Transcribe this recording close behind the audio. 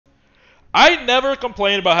I never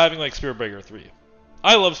complain about having like Spirit Breaker 3.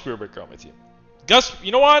 I love Spirit Breaker on my team. Guess,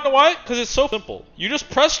 you know why? Know why? Because it's so simple. You just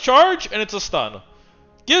press charge and it's a stun.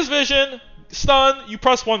 Gives vision, stun, you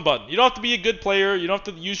press one button. You don't have to be a good player, you don't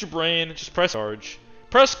have to use your brain, just press charge.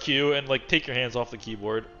 Press Q and like take your hands off the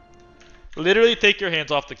keyboard. Literally take your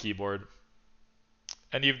hands off the keyboard.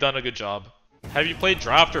 And you've done a good job. Have you played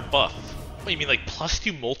Drow after buff? What, you mean like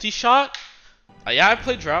 +2 multi-shot? Yeah, I've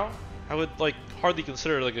played Drow. I would like hardly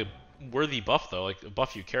consider it like a worthy buff though, like a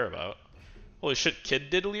buff you care about. Holy shit,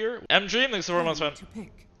 Kid Diddlier? M-Dream, thanks for 4 months, man.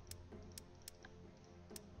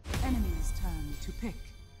 Enemy's turn to pick.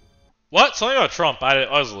 What? Something about Trump.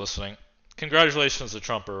 I was listening. Congratulations to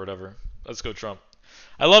Trump or whatever. Let's go Trump.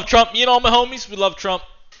 I love Trump. Me and all my homies, we love Trump.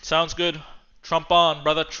 Sounds good. Trump on,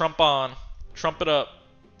 brother. Trump on. Trump it up.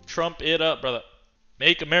 Trump it up, brother.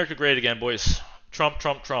 Make America great again, boys. Trump,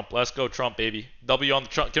 Trump, Trump. Let's go Trump, baby. W on the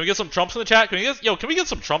Trump. Can we get some Trumps in the chat? Can we get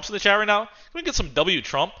some Trumps in the chat right now? Can we get some W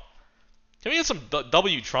Trump? Can we get some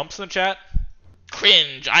W Trumps in the chat?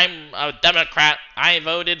 Cringe. I'm a Democrat. I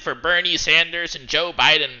voted for Bernie Sanders and Joe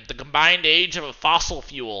Biden, the combined age of a fossil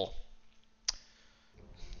fuel.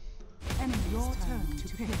 Your turn to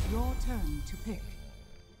pick. Your turn to pick.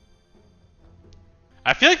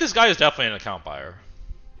 I feel like this guy is definitely an account buyer.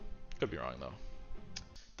 Could be wrong though.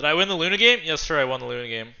 Did I win the Luna game? Yes, sir, I won the Luna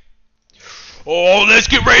game. Oh, let's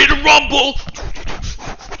get ready to rumble!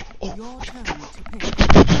 Your turn to pick.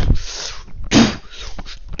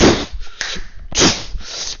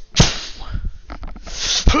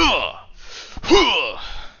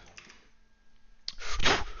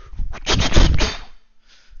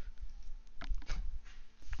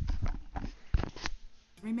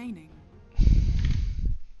 Remaining.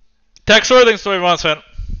 Texor, thanks to everyone, man.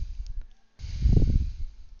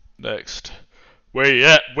 Next. Where you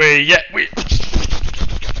at? Where you at? Where?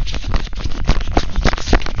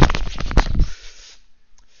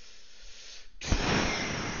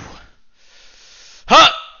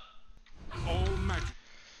 Huh! All magic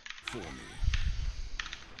for me.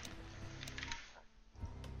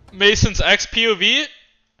 Mason's X POV?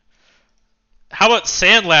 How about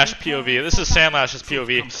Sandlash POV? This is Sandlash's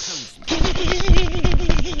POV.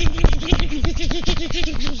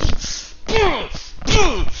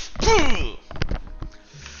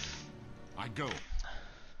 I go.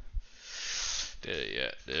 There you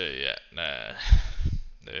at now.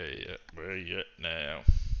 There you at, where you at now?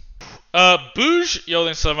 Booge, yo,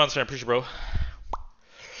 thanks 7 months, man. Appreciate it, bro.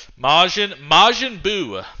 Majin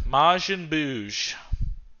Boo. Majin Booge.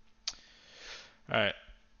 Alright.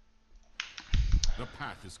 The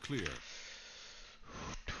path is clear.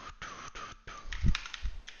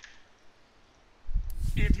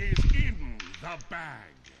 It is in the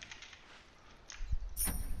bag.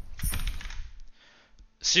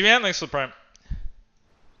 C-Man, thanks for the prime.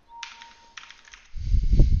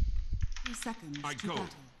 3 seconds I to go. battle.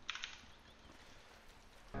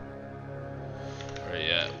 Where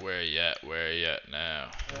you at? Where you at? Where you at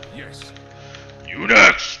now? Yes. You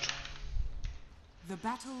next! The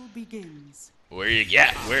battle begins. Where you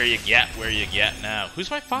get? Where you get? Where you get now? Who's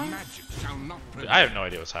my 5? Magic shall not prevail. I have no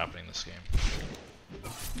idea what's happening in this game.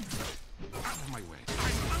 Out of my way.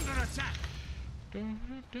 I'm under attack.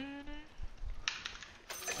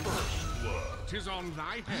 Tis on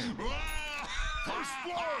thy head. First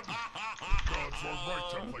blood! Gods were right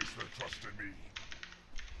to place their trust in me.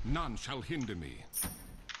 None shall hinder me.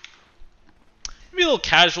 Maybe a little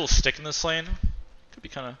casual stick in this lane. Could be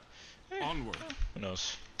kind of. Onward. Who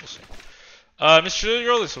knows? We'll see. Mr.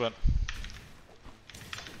 Early event.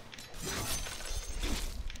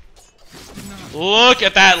 Look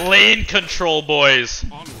at that lane control, boys.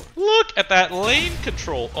 Onward. Look at that lane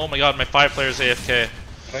control. Oh my god, my 5 player's AFK.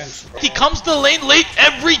 He comes to the lane late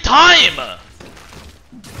every time!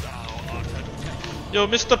 Yo,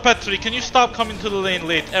 Mr. Petri, can you stop coming to the lane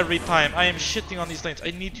late every time? I am shitting on these lanes.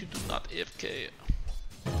 I need you to not AFK.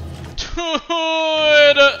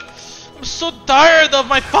 Dude! I'm so tired of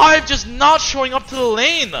my 5 just not showing up to the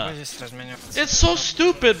lane! It's so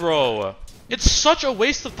stupid, bro! It's such a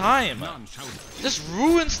waste of time! None shall. This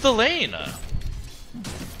ruins the lane!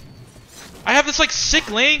 I have this like sick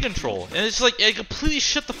lane control, and it's like it completely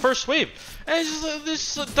shit the first wave. And it's just,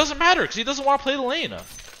 this doesn't matter because he doesn't want to play the lane.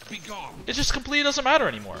 Be gone. It just completely doesn't matter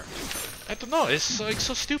anymore. I don't know. It's like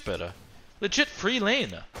so stupid. Legit free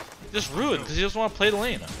lane, just ruined because he doesn't want to play the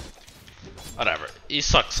lane. Whatever. He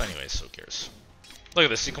sucks anyways. So who cares? Look at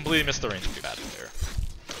this. He completely missed the range. Bad player.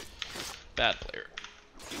 Bad player.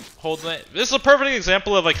 Hold lane. This is a perfect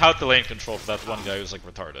example of like how to lane control for that one guy who's like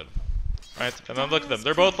retarded. Right? And then look at them.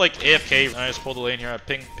 They're both like AFK. And I just pull the lane here. I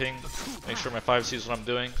ping, ping. Make sure my 5 sees what I'm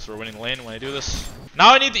doing. So we're winning the lane when I do this.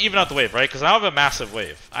 Now I need to even out the wave, right? Because now I have a massive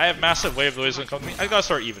wave. I have massive wave. The wave's gonna come to me. I gotta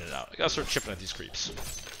start evening it out. I gotta start chipping at these creeps.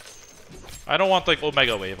 I don't want like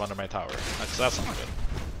Omega wave under my tower. That's not good.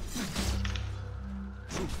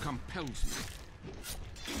 Truth compels me.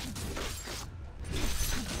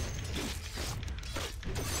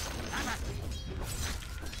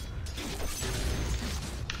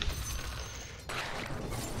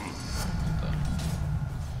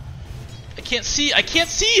 I can't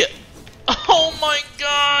see it! Oh my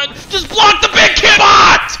god! Just block the big kid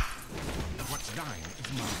bot! What's dying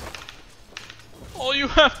is mine. All you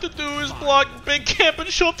have to do is block big camp and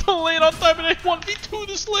show up to the lane on time and I 1v2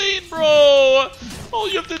 this lane, bro! All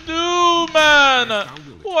you have to do, man!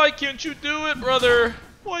 Why can't you do it, brother?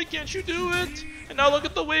 Why can't you do it? And now look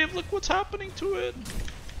at the wave, look what's happening to it.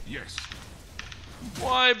 Yes.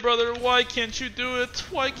 Why, brother? Why can't you do it?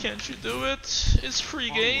 Why can't you do it? It's free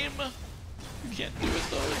game. You can't do it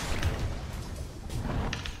though.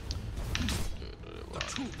 The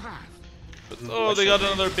true path. Oh, they got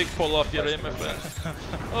another big pull off here, my friend.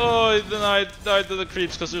 Oh, then I died to the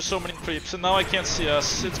creeps because there's so many creeps, and now I can't see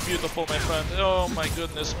us. It's beautiful, my friend. Oh my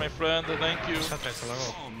goodness, my friend. Thank you.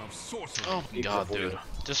 Form of sorcery. Oh my god, dude.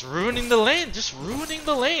 Just ruining the lane. Just ruining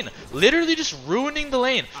the lane. Literally just ruining the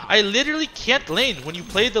lane. I literally can't lane when you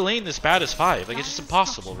play the lane this bad as 5. Like, it's just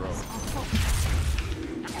impossible, bro.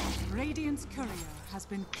 Radiant's courier has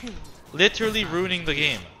been killed. Literally ruining the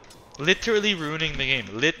game. Literally ruining the game.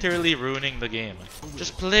 Literally ruining the game.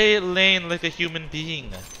 Just play lane like a human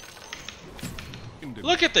being.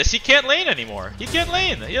 Look at this. He can't lane anymore. He can't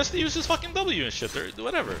lane. He has to use his fucking W and shit or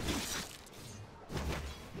whatever.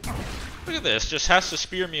 Look at this. Just has to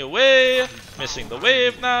spear me away. Missing the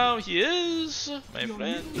wave now. He is, my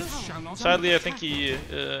friend. Sadly, I think he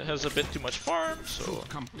has a bit too much farm, so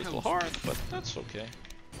a little hard, but that's okay.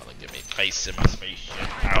 Wanna give me face in my spaceship.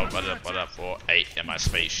 How about that for 8 in my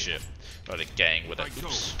spaceship? Got a gang with a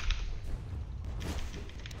oops.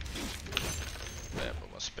 Bad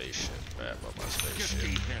with my spaceship. Bad with my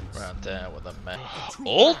spaceship. Right there with a man.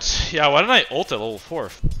 Ult? Yeah, why didn't I ult at level 4?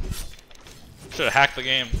 Should've hacked the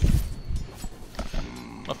game.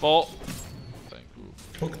 My fault. Thank you.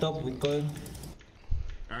 Hooked up, we good.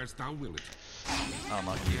 As thou wilt. Oh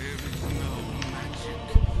my.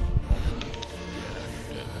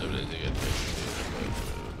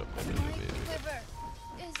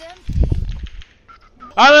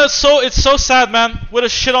 I know, it's so sad, man. Would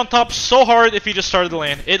have shit on top so hard if he just started the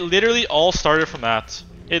lane. It literally all started from that.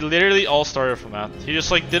 It literally all started from that. He just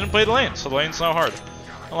like didn't play the lane, so the lane's now hard.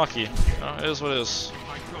 Unlucky. No, it is what it is.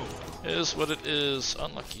 It is what it is.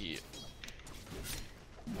 Unlucky.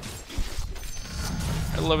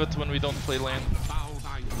 I love it when we don't play lane.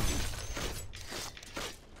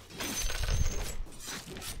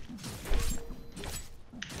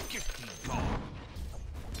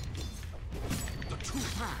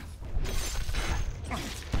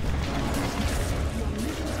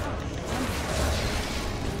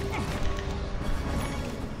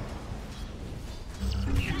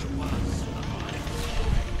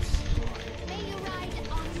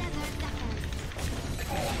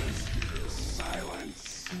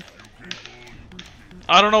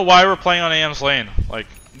 I don't know why we're playing on AM's lane. Like,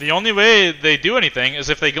 the only way they do anything is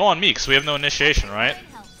if they go on me, because we have no initiation, right?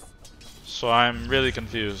 So I'm really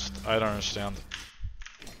confused. I don't understand.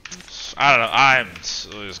 I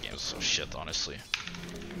don't know. This game is so shit, honestly.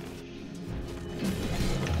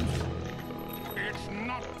 It's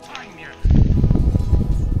not time yet.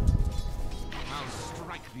 I'll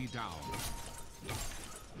strike thee down.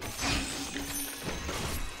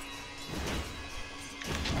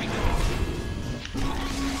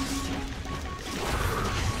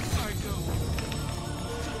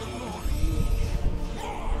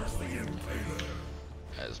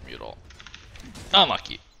 As mute all.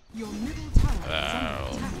 Unlucky. Your middle tower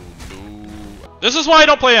is under attack. This is why I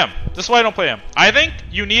don't play him. This is why I don't play him. I think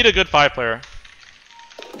you need a good 5 player.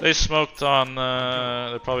 They smoked on.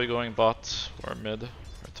 They're probably going bot or mid or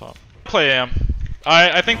top. Play AM.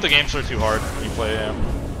 I think the games are too hard when you play AM.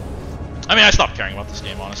 I mean, I stopped caring about this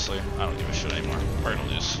game, honestly. I don't give a shit anymore. We're gonna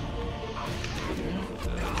lose.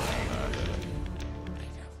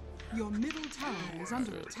 Your middle tower is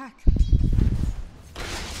under attack.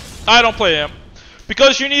 I don't play AM.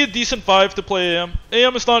 Because you need a decent 5 to play AM.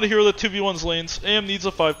 AM is not a hero that 2v1s lanes. AM needs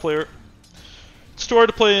a 5 player. It's too hard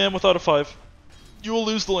to play AM without a 5. You will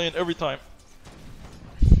lose the lane every time.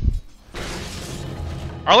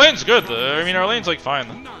 Our lane's good. I mean, our lane's like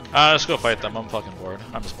fine. Let's go fight them. I'm fucking bored.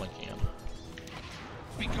 I'm just blinking in.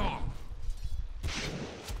 Be gone.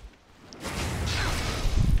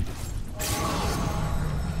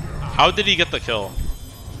 How did he get the kill?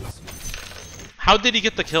 How did he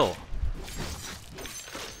get the kill?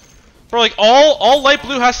 Bro, like, all light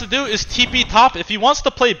blue has to do is TP top. If he wants to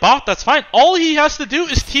play bot, that's fine. All he has to do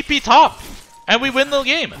is TP top. And we win the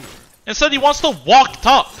game. Instead, he wants to walk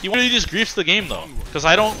top. He really just griefs the game, though. Because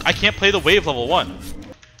I can't play the wave level 1.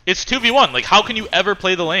 It's 2v1. Like, how can you ever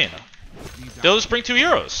play the lane? They'll just bring 2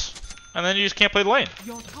 heroes. And then you just can't play the lane.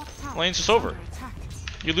 Lane's just over.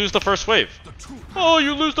 You lose the first wave. Oh,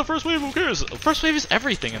 you lose the first wave, who cares? First wave is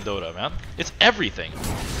everything in Dota, man. It's everything.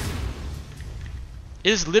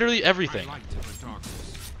 It is literally everything.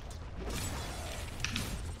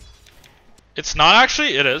 It's not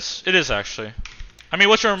actually? It is. It is actually. I mean,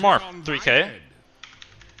 what's your mark? 3k?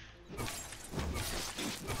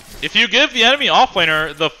 If you give the enemy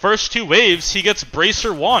offlaner the first 2 waves, he gets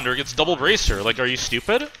Bracer Wand or gets double Bracer. Like, are you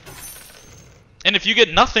stupid? And if you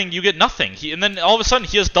get nothing, you get nothing. And then all of a sudden,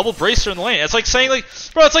 he has double Bracer in the lane. It's like saying, like,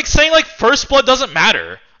 bro, it's like saying, like, first blood doesn't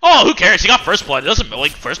matter. Oh, who cares? He got first blood. It doesn't, like,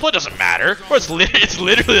 first blood doesn't matter. Bro, it's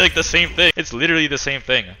literally like the same thing. It's literally the same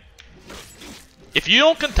thing. If you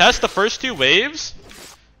don't contest the first 2 waves,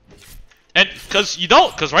 and because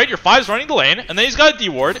right, your 5's running the lane, and then he's got a D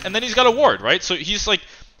ward, and then he's got a ward, right? So he's like,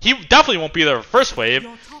 he definitely won't be there the first wave,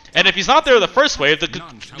 and if he's not there the first wave,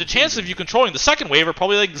 the chances of you controlling the second wave are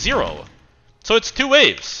probably like 0. So it's 2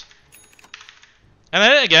 waves. And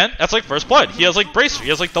then again, that's like first blood. He has like Bracer. He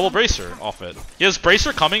has like double Bracer off it. He has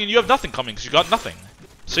Bracer coming, and you have nothing coming because you got nothing.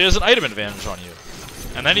 So he has an item advantage on you.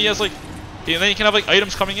 And then he has like, and then you can have like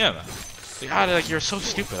items coming in. God, like, you're so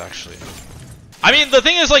stupid, actually. I mean, the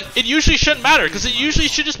thing is, like, it usually shouldn't matter because it usually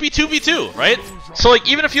should just be 2v2, right? So like,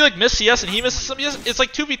 even if you like miss CS and he misses some CS, it's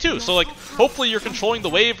like 2v2. So like, hopefully you're controlling the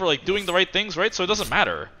wave or like doing the right things, right? So it doesn't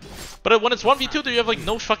matter. But when it's 1v2, you have like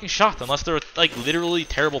no fucking shot unless they're like literally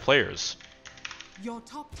terrible players. Your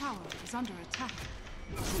top tower is under attack.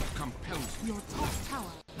 Truth compels me. Your top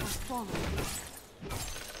tower has fallen.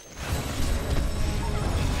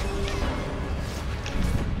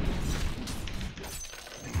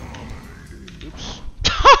 Oops.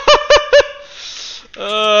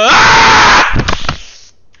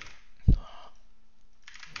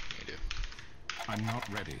 I'm not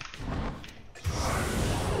ready.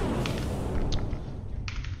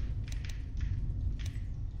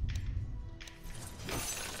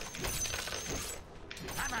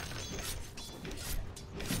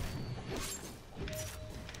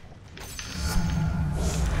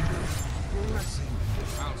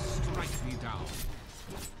 I'll strike me down.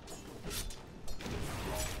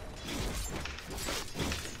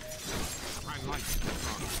 I like the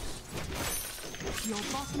progress. Your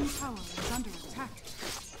bottom tower is under attack.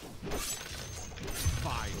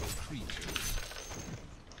 Vile creatures.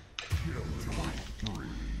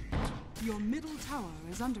 Your middle tower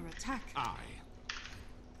is under attack.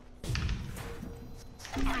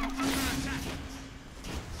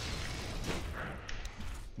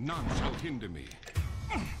 None shall hinder me.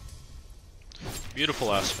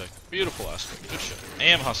 Beautiful aspect. Beautiful aspect. Good shit.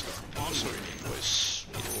 AM Huskar. Also your name, boys.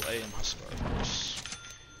 Little AM Huskar, boys.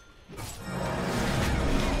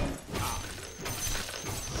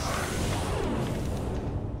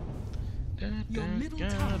 Your middle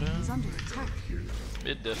tower is under attack.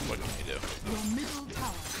 Mid diff, what can you do? Your middle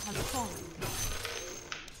tower has fallen.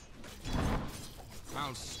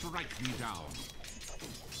 I'll strike me down.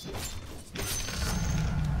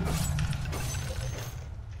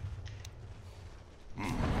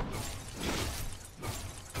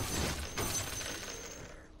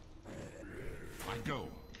 I go.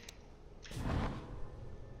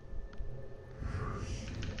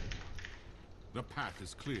 The path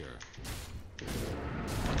is clear. I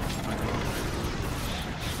like the progress.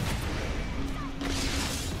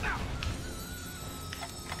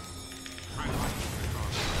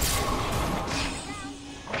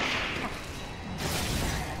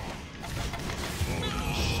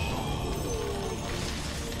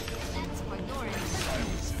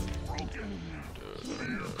 That's for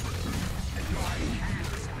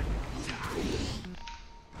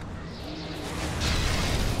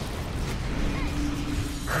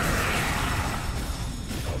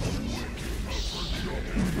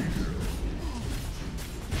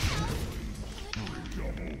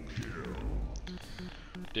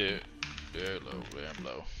your Dude, low, damn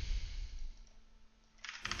low.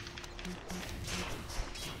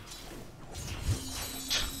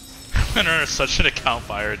 Winner is such an account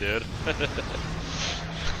buyer, dude.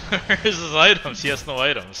 Where's his items? He has no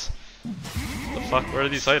items. The fuck? Where are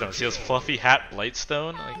these items? He has fluffy hat,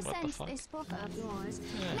 Blightstone. Like, what the fuck?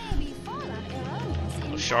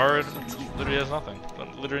 No shard. Literally has nothing.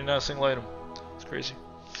 Literally not a single item. It's crazy.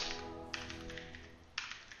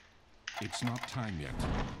 It's not time yet.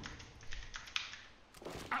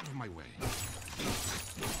 Out of my way.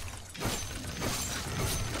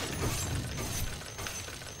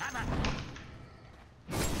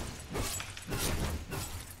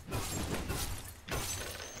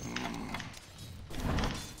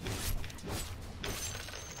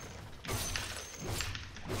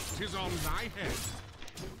 Tis on thy head.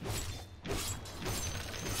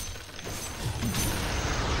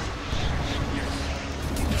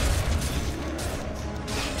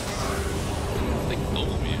 They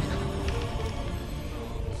killed me.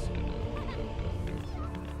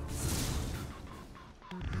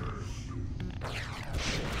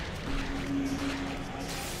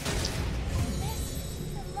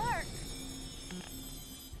 Missed the mark.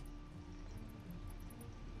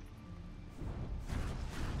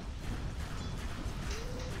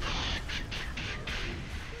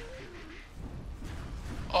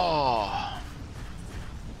 Oh.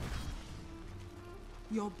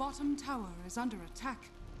 Your bottom tower is under attack.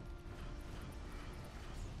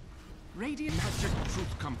 Radiant. Magic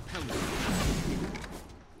truth compels me.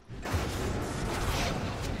 I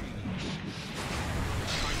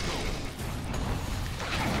go.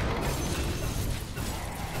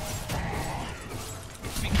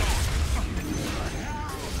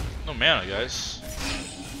 No mana, guys.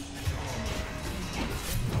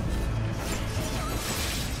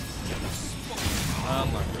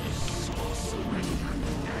 I'm not really.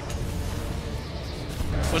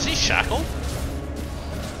 Was he shackled?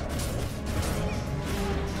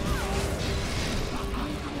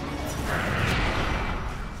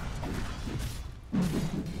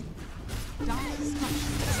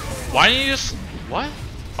 Why didn't you just... What?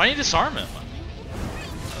 Why didn't you disarm him?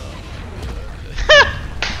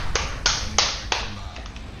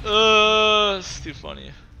 It's too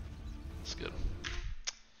funny. It's good.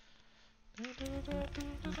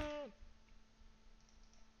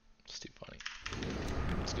 It's too funny.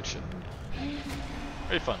 It's good shit.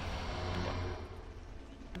 Very fun.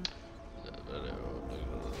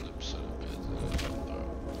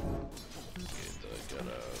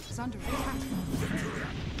 Is under attack.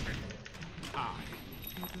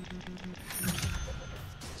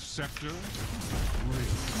 Scepter. Your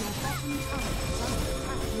bottom tower is under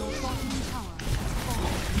attack. Your bottom tower has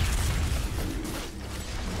fallen.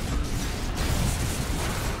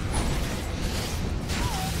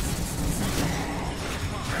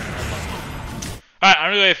 Alright,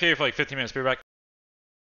 I'm really AFK for like 15 minutes. Be right back.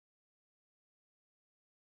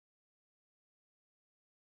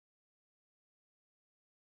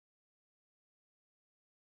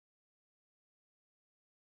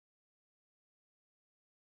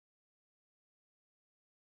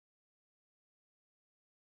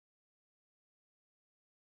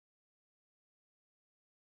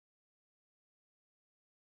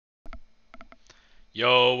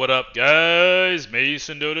 Yo, what up, guys?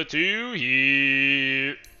 Mason Dota 2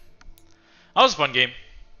 here. That was a fun game.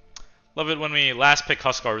 Love it when we last pick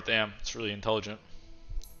Huskar with AM. It's really intelligent.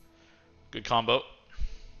 Good combo.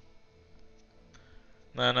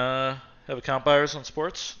 Then have account buyers on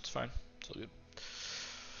sports. It's fine. It's all good.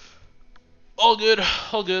 All good.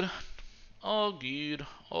 All good. All good.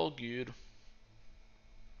 All good.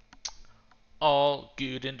 All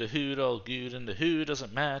good in the hood, all good in the hood,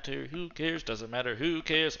 doesn't matter who cares, doesn't matter who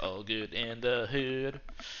cares, all good in the hood.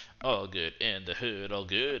 All good in the hood, all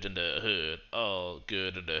good in the hood, all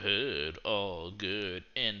good in the hood, all good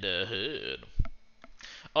in the hood.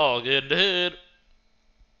 All good in the hood.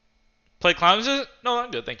 Play clowns? No,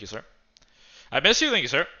 I'm good, thank you, sir. I miss you, thank you,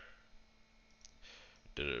 sir.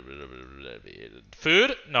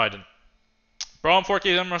 Food? No, I didn't. Bro, I'm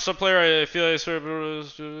 4K, I'm a sub player, I feel like sort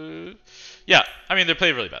of... Yeah, I mean, they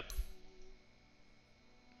play really bad.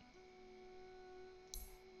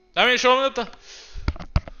 I mean, show them that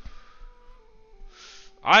the...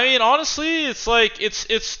 I mean, honestly, it's like,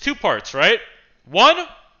 it's two parts, right? One,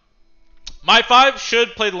 my 5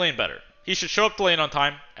 should play the lane better. He should show up the lane on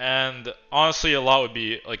time, and honestly, a lot would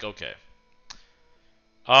be, like, okay.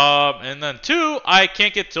 And then 2, I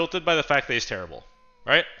can't get tilted by the fact that he's terrible.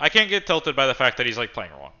 Right? I can't get tilted by the fact that he's like playing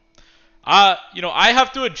wrong. You know, I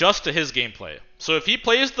have to adjust to his gameplay. So if he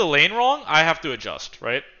plays the lane wrong, I have to adjust,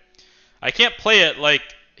 right? I can't play it like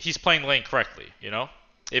he's playing the lane correctly, you know?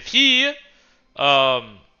 If he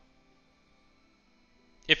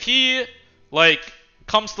like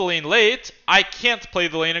comes to the lane late, I can't play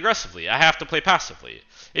the lane aggressively. I have to play passively.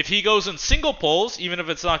 If he goes in single pulls, even if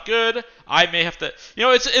it's not good, I may have to, you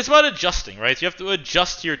know, it's about adjusting, right? You have to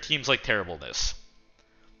adjust to your team's like terribleness.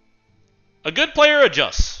 A good player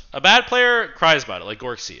adjusts. A bad player cries about it, like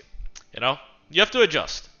Gorksy. You know? You have to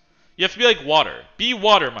adjust. You have to be like water. Be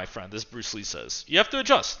water, my friend, as Bruce Lee says. You have to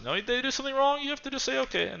adjust. You know, if they do something wrong, you have to just say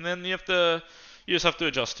okay, and then you just have to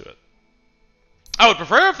adjust to it. I would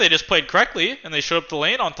prefer if they just played correctly and they showed up to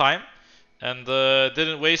lane on time and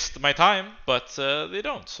didn't waste my time, but they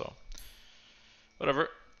don't, so whatever.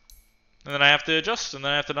 And then I have to adjust, and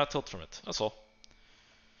then I have to not tilt from it. That's all.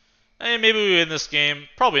 And maybe we win this game.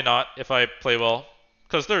 Probably not if I play well,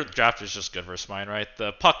 because their draft is just good versus mine, right?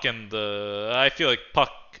 The Puck and the... I feel like Puck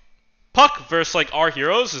versus like our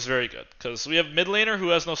heroes is very good, because we have mid laner who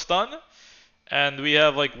has no stun, and we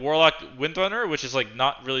have like Warlock Windrunner, which is like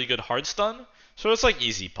not really good hard stun. So it's like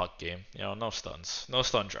easy Puck game, you know, no stuns, no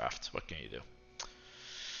stun draft. What can you do?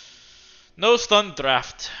 No stun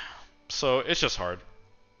draft, so it's just hard.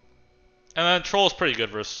 And then Troll is pretty good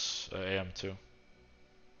versus AM too.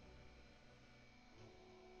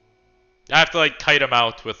 I have to like kite him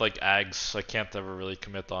out with like Ags. I can't ever really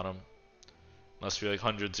commit on him unless we like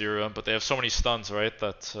 100-0 him. But they have so many stuns, right?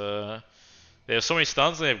 That they have so many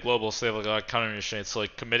stuns and they have global, so they have like a counter machine. So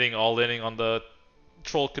like committing all-inning on the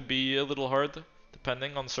Troll could be a little hard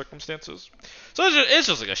depending on the circumstances. So it's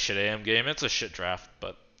just like a shit AM game. It's a shit draft,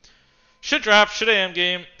 but shit draft, shit AM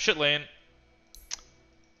game, shit lane.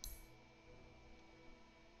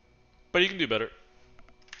 But you can do better.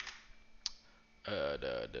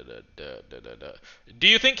 Do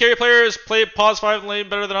you think carry players play pause 5 lane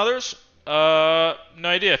better than others? No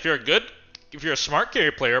idea. If you're a smart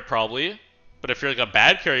carry player, probably. But if you're like a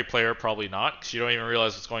bad carry player, probably not, because you don't even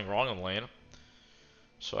realize what's going wrong in the lane.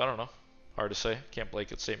 So I don't know. Hard to say. Can't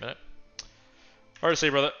blanket statement it. Hard to say,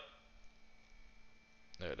 brother.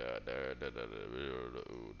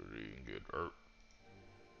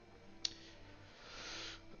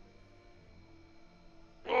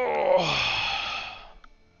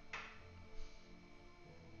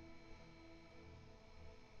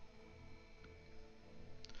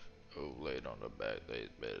 Laid on the back, laid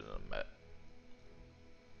better than the mat.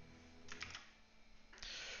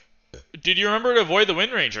 Did you remember to avoid the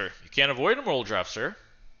Wind Ranger? You can't avoid a world draft, sir.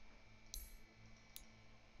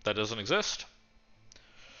 That doesn't exist.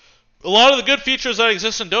 A lot of the good features that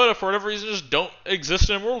exist in Dota, for whatever reason, just don't exist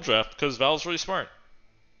in World Draft, because Valve's really smart.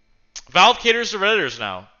 Valve caters to Redditors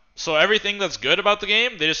now. So everything that's good about the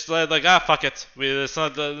game, they just like, ah, fuck it. It's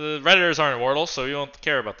not, the Redditors aren't immortal, so we don't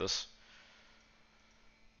care about this.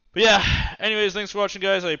 But yeah, anyways, thanks for watching,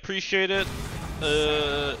 guys. I appreciate it.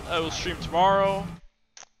 I will stream tomorrow.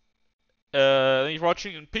 Thank you for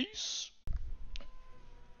watching, and peace.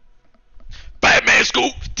 Batman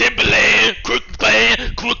Scoop, Timberland, Crooked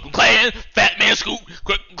Clan, Fat Man Scoop,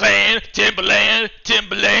 Crooked Clan,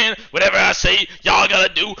 Timberland, whatever I say, y'all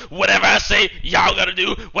gotta do, whatever I say, y'all gotta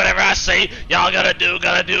do, whatever I say, y'all gotta do,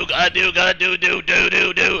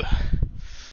 do.